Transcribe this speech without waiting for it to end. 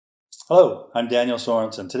Hello, I'm Daniel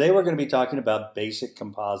Sorenson. Today we're going to be talking about basic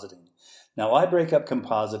compositing. Now I break up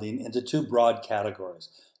compositing into two broad categories,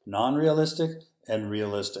 non-realistic and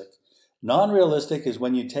realistic. Non-realistic is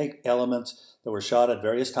when you take elements that were shot at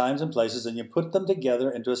various times and places and you put them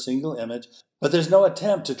together into a single image, but there's no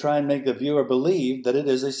attempt to try and make the viewer believe that it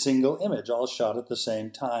is a single image, all shot at the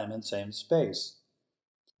same time and same space.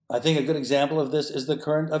 I think a good example of this is the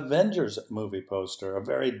current Avengers movie poster, a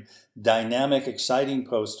very dynamic, exciting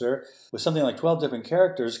poster with something like 12 different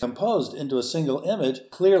characters composed into a single image.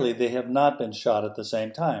 Clearly, they have not been shot at the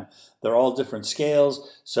same time. They're all different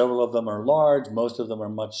scales. Several of them are large. Most of them are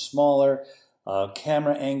much smaller.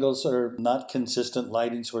 Camera angles are not consistent.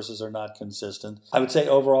 Lighting sources are not consistent. I would say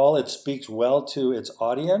overall, it speaks well to its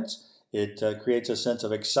audience. It creates a sense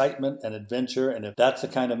of excitement and adventure, and if that's the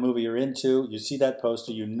kind of movie you're into, you see that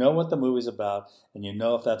poster, you know what the movie's about, and you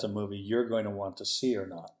know if that's a movie you're going to want to see or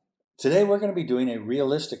not. Today we're going to be doing a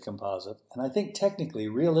realistic composite, and I think technically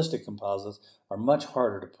realistic composites are much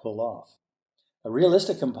harder to pull off. A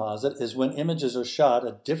realistic composite is when images are shot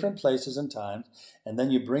at different places and times, and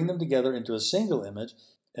then you bring them together into a single image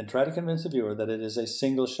and try to convince the viewer that it is a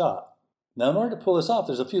single shot. Now, in order to pull this off,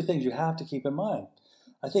 there's a few things you have to keep in mind.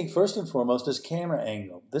 I think first and foremost is camera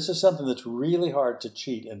angle. This is something that's really hard to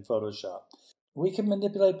cheat in Photoshop. We can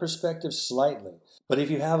manipulate perspective slightly, but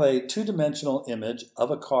if you have a two-dimensional image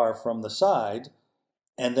of a car from the side,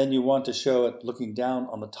 and then you want to show it looking down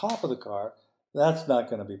on the top of the car, that's not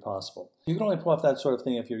going to be possible. You can only pull off that sort of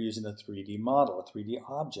thing if you're using a 3D model, a 3D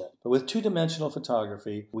object. But with two-dimensional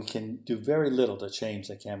photography, we can do very little to change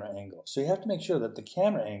the camera angle. So you have to make sure that the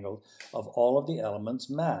camera angle of all of the elements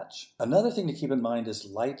match. Another thing to keep in mind is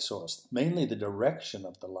light source, mainly the direction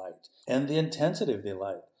of the light and the intensity of the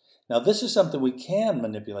light. Now this is something we can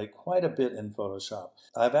manipulate quite a bit in Photoshop.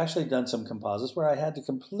 I've actually done some composites where I had to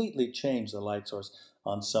completely change the light source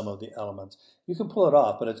on some of the elements. You can pull it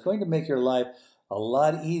off, but it's going to make your life a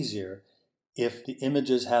lot easier if the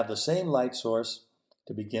images have the same light source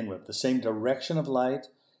to begin with, the same direction of light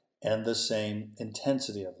and the same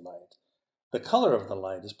intensity of light. The color of the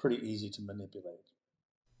light is pretty easy to manipulate.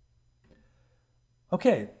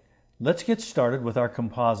 Okay, let's get started with our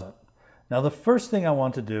composite. Now the first thing I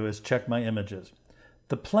want to do is check my images.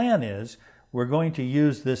 The plan is we're going to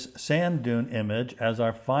use this sand dune image as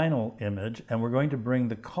our final image, and we're going to bring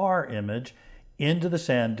the car image into the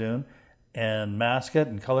sand dune and mask it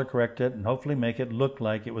and color correct it and hopefully make it look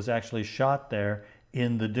like it was actually shot there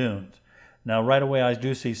in the dunes. Now right away I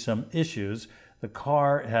do see some issues. The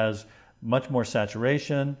car has much more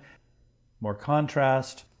saturation, more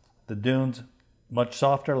contrast. The dunes, much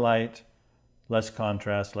softer light, less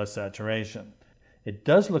contrast, less saturation. It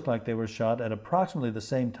does look like they were shot at approximately the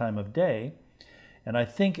same time of day, and I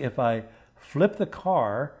think if I flip the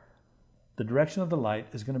car, the direction of the light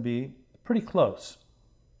is going to be pretty close.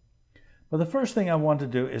 But the first thing I want to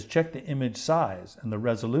do is check the image size and the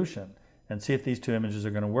resolution and see if these two images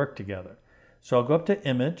are going to work together. So I'll go up to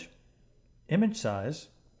Image, Image Size.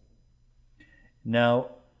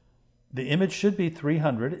 Now, the image should be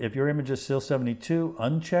 300. If your image is still 72,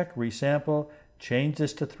 uncheck, resample, change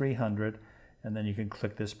this to 300, and then you can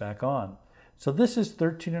click this back on. So this is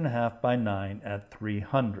 13.5 by 9 at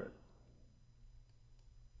 300.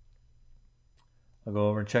 I'll go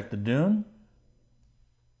over and check the dune.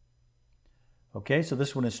 Okay, so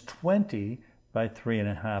this one is 20 by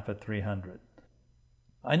 3.5 at 300.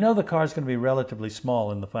 I know the car is going to be relatively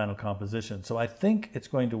small in the final composition, so I think it's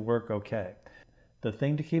going to work okay. The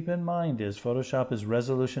thing to keep in mind is Photoshop is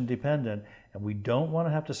resolution dependent, and we don't want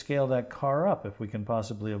to have to scale that car up if we can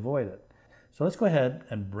possibly avoid it. So let's go ahead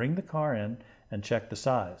and bring the car in and check the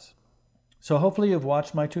size. So hopefully you've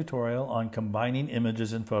watched my tutorial on combining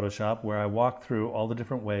images in Photoshop, where I walk through all the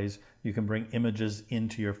different ways you can bring images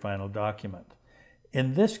into your final document.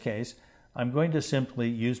 In this case, I'm going to simply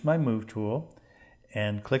use my Move tool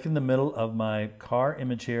and click in the middle of my car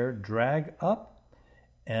image here, drag up,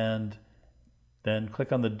 and then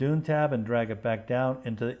click on the Dune tab and drag it back down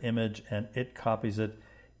into the image, and it copies it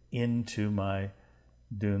into my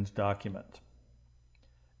Dunes document.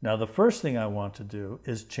 Now the first thing I want to do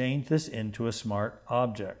is change this into a smart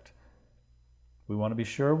object. We want to be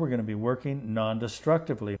sure we're going to be working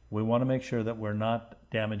non-destructively. We want to make sure that we're not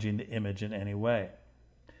damaging the image in any way.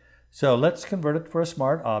 So let's convert it for a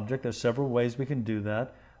smart object. There's several ways we can do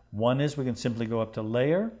that. One is we can simply go up to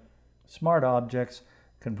Layer, Smart Objects,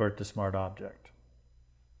 Convert to Smart Object.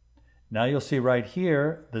 Now you'll see right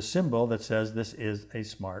here the symbol that says this is a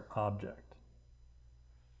smart object.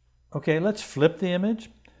 Okay, let's flip the image.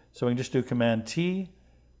 So we can just do Command T,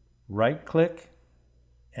 right click,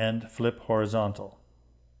 and flip horizontal.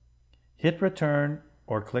 Hit return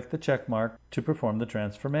or click the check mark to perform the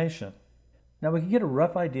transformation. Now we can get a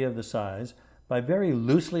rough idea of the size by very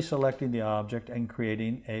loosely selecting the object and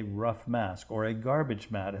creating a rough mask, or a garbage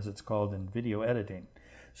matte as it's called in video editing.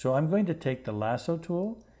 So I'm going to take the lasso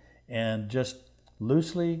tool and just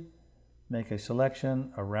loosely make a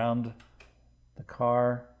selection around the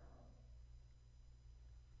car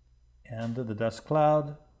and the dust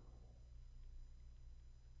cloud,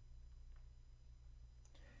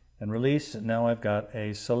 and release. Now I've got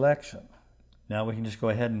a selection. Now we can just go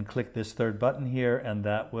ahead and click this third button here, and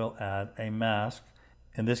that will add a mask.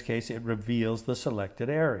 In this case, it reveals the selected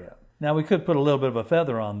area. Now we could put a little bit of a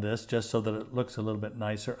feather on this just so that it looks a little bit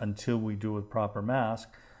nicer until we do a proper mask.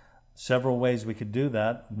 Several ways we could do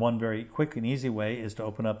that. One very quick and easy way is to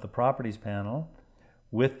open up the Properties panel.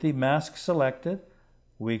 With the mask selected,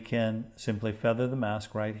 we can simply feather the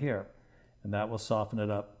mask right here, and that will soften it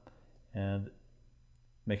up and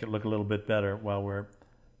make it look a little bit better while we're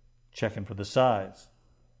checking for the size.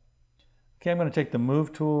 Okay, I'm going to take the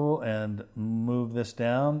Move tool and move this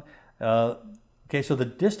down. Okay, so the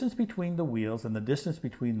distance between the wheels and the distance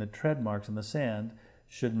between the tread marks in the sand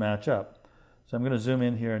should match up. So I'm going to zoom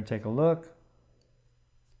in here and take a look.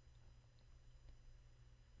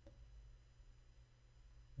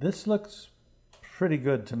 This looks pretty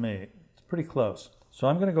good to me. It's pretty close. So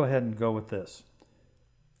I'm going to go ahead and go with this.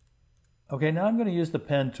 Okay, now I'm going to use the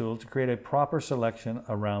pen tool to create a proper selection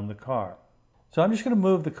around the car. So I'm just going to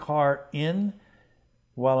move the car in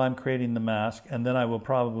while I'm creating the mask, and then I will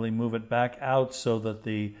probably move it back out so that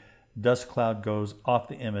the dust cloud goes off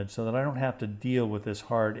the image so that I don't have to deal with this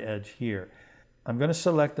hard edge here. I'm going to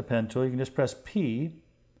select the pen tool. You can just press P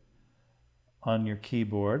on your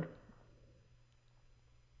keyboard.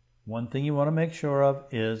 One thing you want to make sure of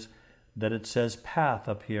is that it says path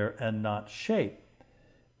up here and not shape.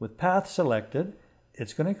 With path selected,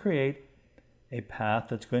 it's going to create a path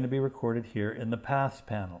that's going to be recorded here in the Paths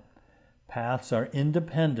panel. Paths are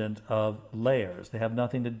independent of layers. They have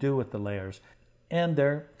nothing to do with the layers, and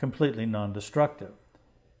they're completely non-destructive.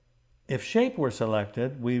 If shape were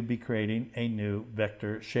selected, we'd be creating a new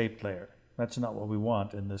vector shape layer. That's not what we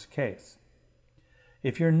want in this case.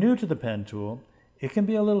 If you're new to the pen tool, it can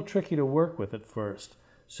be a little tricky to work with at first.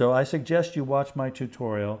 So I suggest you watch my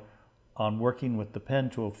tutorial on working with the pen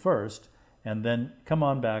tool first, and then come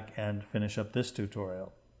on back and finish up this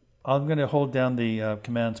tutorial. I'm going to hold down the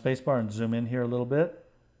Command spacebar and zoom in here a little bit.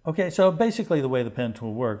 Okay, so basically the way the pen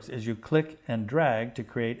tool works is you click and drag to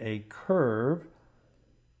create a curve,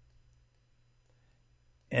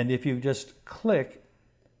 and if you just click,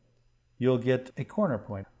 you'll get a corner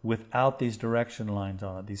point without these direction lines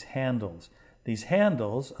on it, these handles. These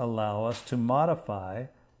handles allow us to modify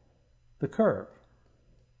the curve.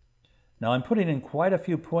 Now I'm putting in quite a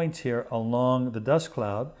few points here along the dust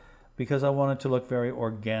cloud because I want it to look very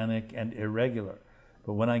organic and irregular.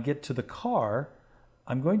 But when I get to the car,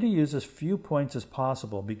 I'm going to use as few points as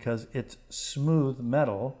possible because it's smooth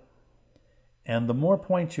metal, and the more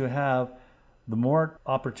points you have, the more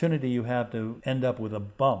opportunity you have to end up with a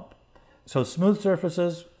bump. So smooth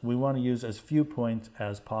surfaces, we want to use as few points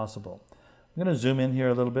as possible. I'm going to zoom in here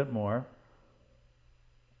a little bit more.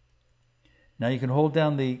 Now you can hold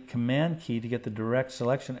down the Command key to get the direct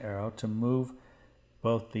selection arrow to move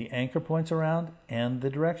both the anchor points around and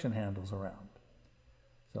the direction handles around.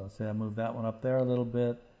 So let's say I move that one up there a little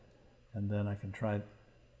bit, and then I can try.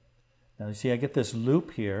 Now you see I get this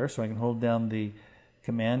loop here, so I can hold down the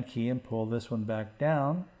Command key and pull this one back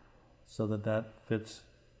down so that that fits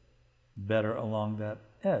better along that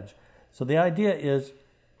edge. So the idea is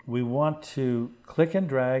we want to click and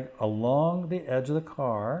drag along the edge of the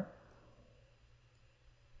car,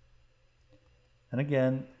 and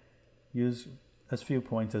again, use as few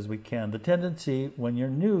points as we can. The tendency when you're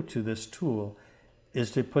new to this tool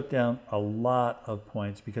is to put down a lot of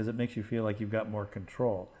points because it makes you feel like you've got more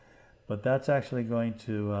control. But that's actually going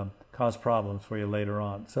to cause problems for you later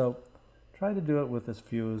on. So try to do it with as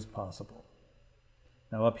few as possible.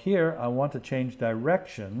 Now up here, I want to change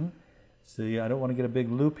direction. See, I don't want to get a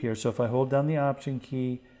big loop here. So if I hold down the Option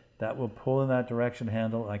key, that will pull in that direction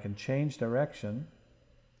handle. I can change direction.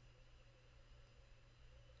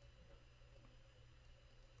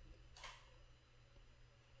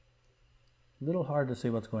 A little hard to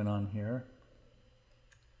see what's going on here.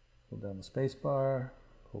 Hold down the space bar,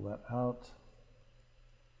 pull that out.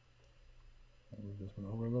 Move this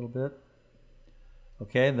one over a little bit.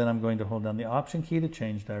 Okay, then I'm going to hold down the Option key to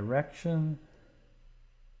change direction.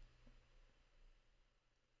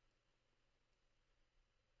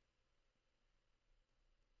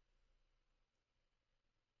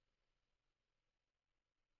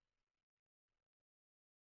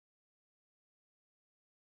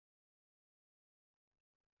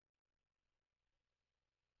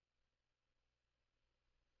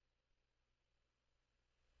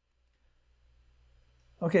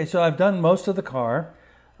 Okay, so I've done most of the car.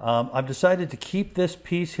 I've decided to keep this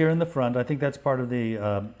piece here in the front. I think that's part of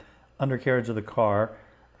the undercarriage of the car,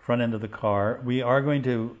 front end of the car. We are going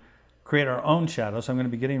to create our own shadow, so I'm going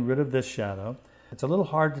to be getting rid of this shadow. It's a little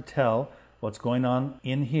hard to tell what's going on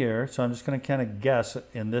in here, so I'm just going to kind of guess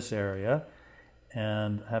in this area,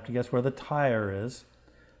 and I have to guess where the tire is.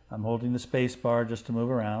 I'm holding the space bar just to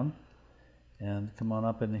move around, and come on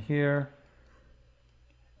up in here,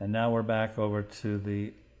 and now we're back over to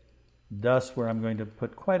the dust where I'm going to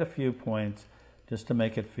put quite a few points just to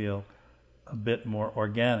make it feel a bit more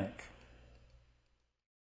organic.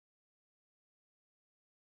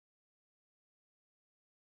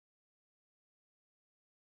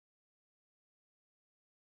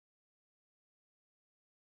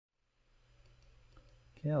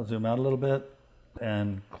 Okay, I'll zoom out a little bit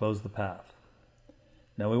and close the path.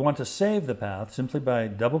 Now we want to save the path simply by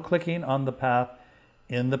double-clicking on the path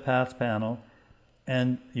in the Paths panel,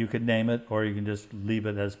 and you could name it or you can just leave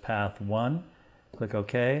it as Path 1. Click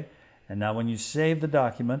OK, and now when you save the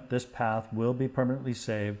document, this path will be permanently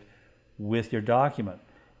saved with your document.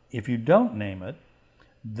 If you don't name it,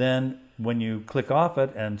 then when you click off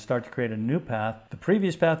it and start to create a new path, the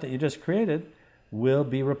previous path that you just created will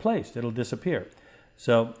be replaced. It'll disappear.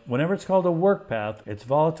 So whenever it's called a work path, it's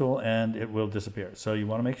volatile and it will disappear. So you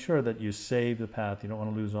want to make sure that you save the path. You don't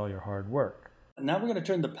want to lose all your hard work. Now we're going to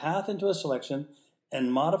turn the path into a selection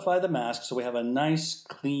and modify the mask so we have a nice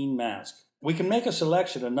clean mask. We can make a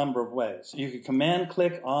selection a number of ways. You can command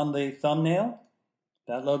click on the thumbnail.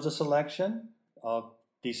 That loads a selection. I'll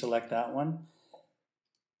deselect that one.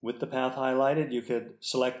 With the path highlighted, you could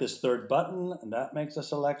select this third button and that makes a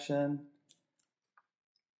selection.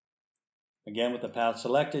 Again, with the path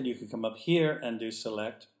selected, you could come up here and do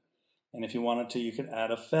select. And if you wanted to, you could add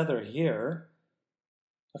a feather here.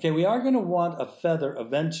 Okay, we are going to want a feather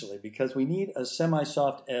eventually because we need a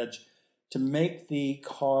semi-soft edge to make the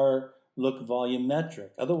car look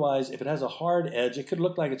volumetric. Otherwise, if it has a hard edge, it could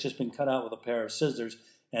look like it's just been cut out with a pair of scissors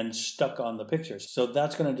and stuck on the pictures. So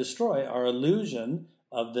that's going to destroy our illusion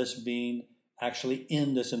of this being actually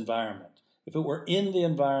in this environment. If it were in the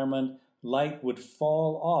environment, light would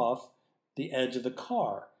fall off the edge of the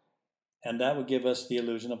car, and that would give us the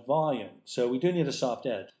illusion of volume. So we do need a soft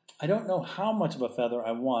edge. I don't know how much of a feather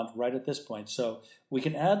I want right at this point, so we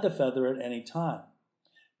can add the feather at any time.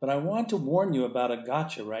 But I want to warn you about a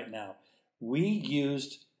gotcha right now. We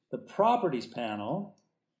used the Properties panel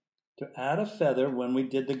to add a feather when we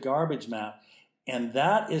did the garbage map, and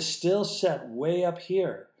that is still set way up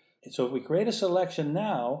here. So if we create a selection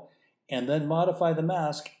now and then modify the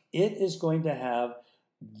mask, it is going to have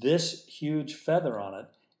this huge feather on it,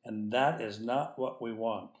 and that is not what we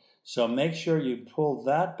want. So make sure you pull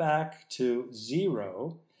that back to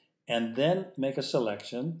 0 and then make a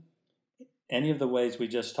selection. Any of the ways we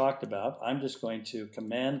just talked about, I'm just going to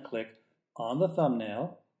command click on the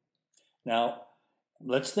thumbnail. Now,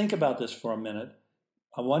 let's think about this for a minute.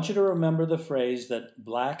 I want you to remember the phrase that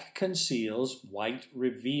black conceals, white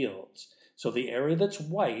reveals. So the area that's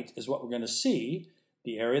white is what we're going to see.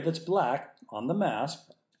 The area that's black on the mask,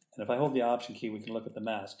 and if I hold the Option key, we can look at the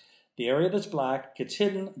mask. The area that's black gets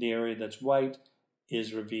hidden. The area that's white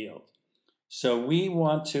is revealed. So we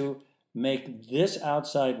want to make this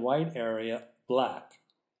outside white area black.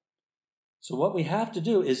 So what we have to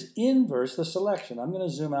do is inverse the selection. I'm going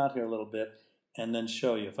to zoom out here a little bit and then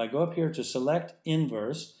show you. If I go up here to select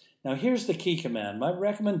inverse, now here's the key command. My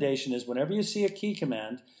recommendation is whenever you see a key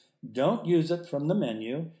command, don't use it from the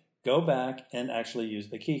menu. Go back and actually use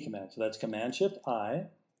the key command. So that's Command-Shift-I.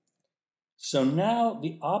 So now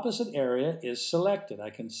the opposite area is selected. I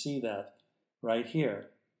can see that right here.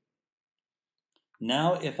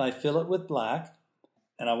 Now if I fill it with black,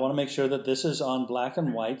 and I want to make sure that this is on black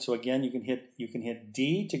and white, so again you can hit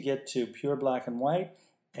D to get to pure black and white,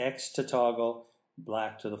 X to toggle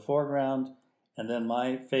black to the foreground, and then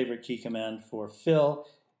my favorite key command for fill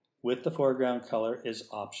with the foreground color is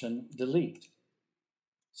Option Delete.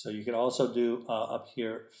 So you could also do up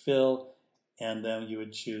here fill, and then you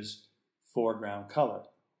would choose foreground color.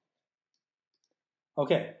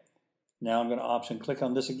 Okay, now I'm going to Option click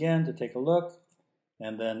on this again to take a look,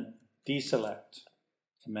 and then deselect,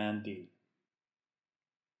 Command D.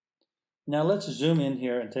 Now let's zoom in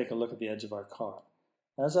here and take a look at the edge of our car.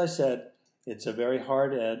 As I said, it's a very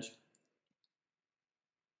hard edge,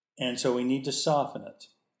 and so we need to soften it.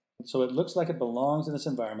 So it looks like it belongs in this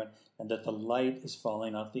environment and that the light is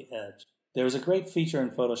falling off the edge. There's a great feature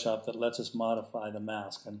in Photoshop that lets us modify the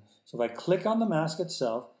mask. And so if I click on the mask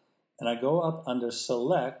itself and I go up under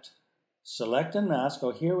Select, Select and Mask,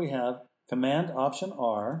 oh, here we have Command Option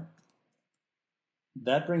R.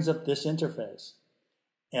 That brings up this interface.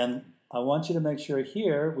 And I want you to make sure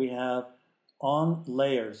here we have on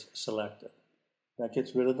layers selected. That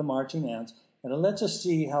gets rid of the marching ants, and it lets us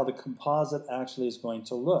see how the composite actually is going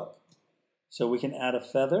to look. So we can add a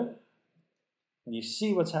feather, and you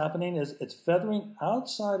see what's happening is it's feathering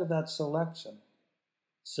outside of that selection.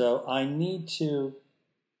 So I need to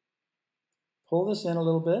pull this in a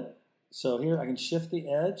little bit. So here I can shift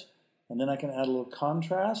the edge, and then I can add a little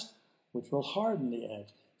contrast, which will harden the edge.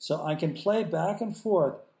 So I can play back and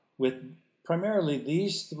forth with primarily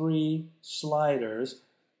these three sliders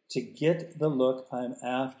to get the look I'm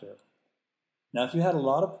after. Now, if you had a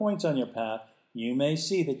lot of points on your path, you may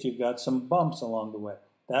see that you've got some bumps along the way.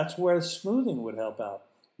 That's where smoothing would help out.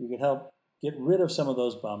 You could help get rid of some of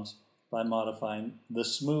those bumps by modifying the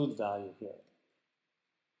smooth value here.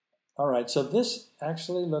 All right, so this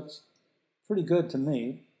actually looks pretty good to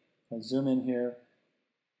me. I zoom in here.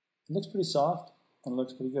 It looks pretty soft and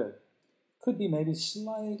looks pretty good. Could be maybe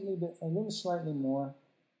a little slightly more.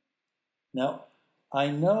 Now, I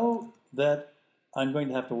know that I'm going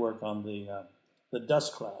to have to work on the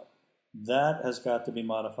dust cloud. That has got to be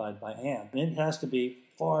modified by hand. And it has to be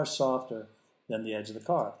far softer than the edge of the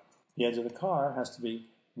car. The edge of the car has to be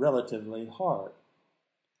relatively hard.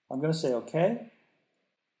 I'm going to say OK.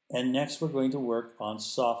 And next we're going to work on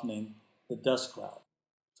softening the dust cloud.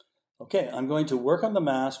 Okay, I'm going to work on the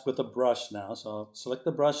mask with a brush now. So I'll select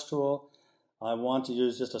the brush tool. I want to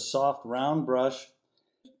use just a soft round brush.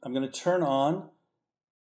 I'm going to turn on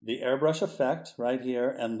the airbrush effect right here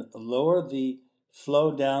and lower the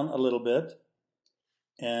flow down a little bit.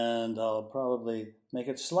 And I'll probably make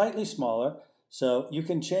it slightly smaller. So you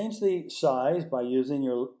can change the size by using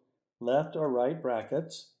your left or right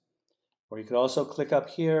brackets. Or you could also click up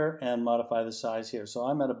here and modify the size here. So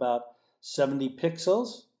I'm at about 70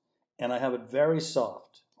 pixels, and I have it very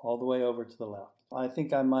soft all the way over to the left. I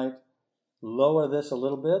think I might lower this a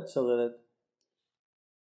little bit so that it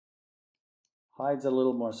hides a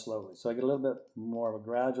little more slowly. So I get a little bit more of a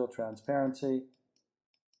gradual transparency.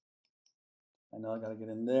 I know I got to get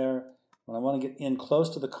in there. When I want to get in close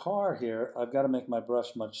to the car here, I've got to make my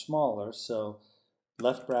brush much smaller. So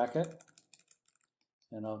left bracket,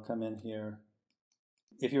 and I'll come in here.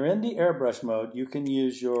 If you're in the airbrush mode, you can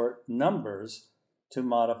use your numbers to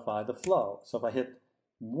modify the flow. So if I hit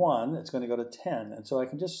 1, it's going to go to 10. And so I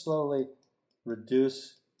can just slowly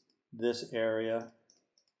reduce this area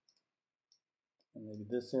and maybe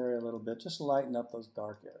this area a little bit, just lighten up those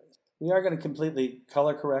dark areas. We are going to completely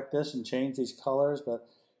color correct this and change these colors, but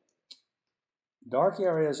dark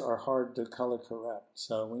areas are hard to color correct.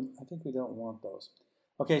 So I think we don't want those.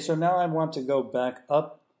 Okay, so now I want to go back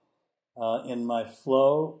up in my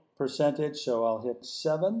flow percentage. So I'll hit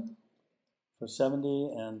 7 for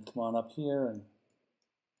 70 and come on up here and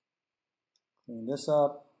clean this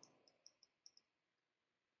up.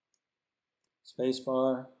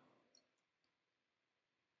 Spacebar.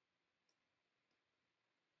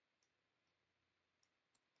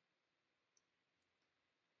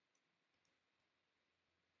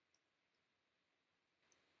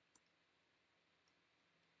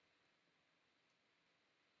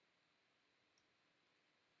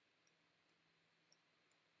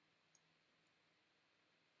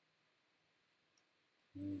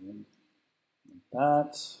 And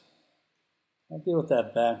that, I'll deal with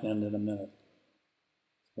that back end in a minute.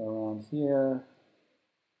 Let's go around here.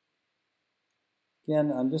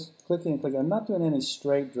 Again, I'm just clicking and clicking. I'm not doing any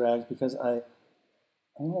straight drags because I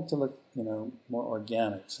want it to look, more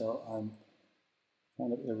organic. So I'm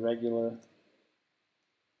kind of irregular,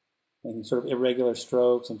 making sort of irregular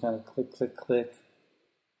strokes and kind of click, click, click.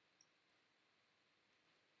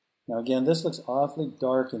 Now again, this looks awfully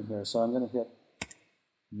dark in here, so I'm going to hit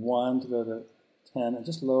 1 to go to 10 and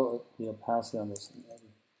just lower the opacity on this. I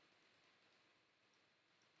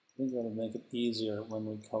think that'll make it easier when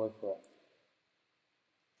we color correct.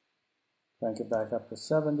 Crank it back up to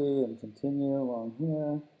 70 and continue along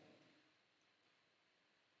here.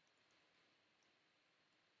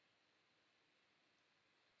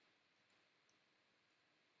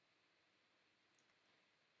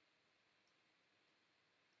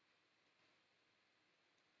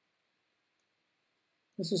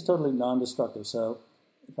 This is totally non-destructive, so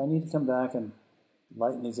if I need to come back and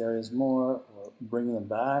lighten these areas more or bring them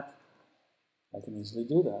back, I can easily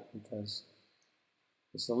do that because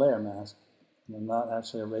it's a layer mask. And I'm not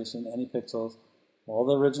actually erasing any pixels. All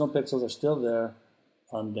the original pixels are still there,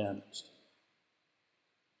 undamaged.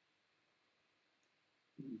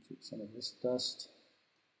 Keep some of this dust.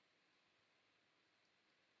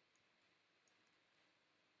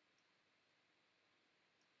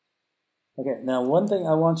 Okay, now one thing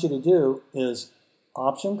I want you to do is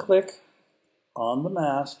Option click on the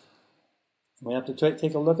mask. We have to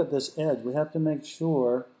take a look at this edge. We have to make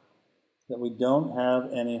sure that we don't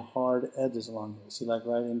have any hard edges along here. See, like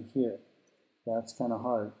right in here. That's kind of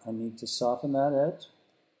hard. I need to soften that edge.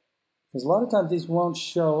 Because a lot of times these won't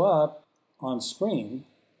show up on screen,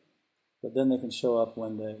 but then they can show up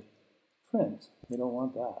when they print. We don't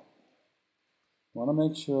want that. We want to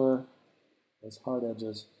make sure those hard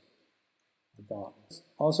edges are gone.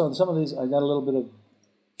 Also, some of these, I got a little bit of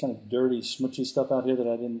kind of dirty, smoochy stuff out here that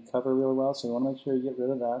I didn't cover real well, so you want to make sure you get rid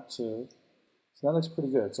of that too. So that looks pretty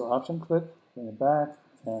good. So Option-click, bring it back,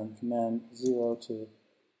 and Command-0 to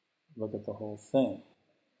look at the whole thing.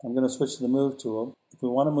 I'm going to switch to the Move tool. If we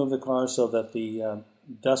want to move the car so that the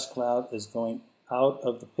dust cloud is going out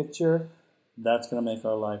of the picture, that's going to make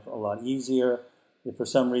our life a lot easier. If for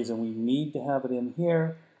some reason we need to have it in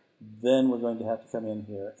here, then we're going to have to come in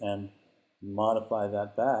here and modify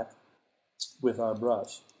that back with our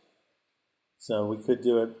brush. So we could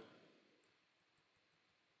do it,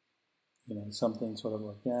 something sort of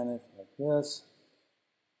organic like this.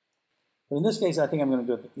 But in this case, I think I'm going to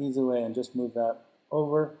do it the easy way and just move that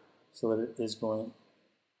over so that it is going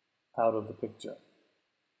out of the picture.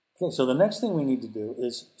 Okay, so the next thing we need to do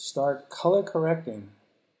is start color correcting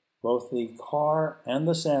both the car and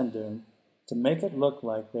the sand dune to make it look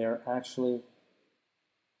like they're actually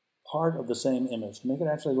part of the same image, to make it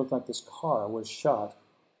actually look like this car was shot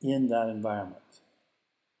in that environment.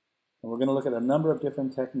 And we're going to look at a number of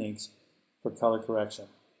different techniques for color correction.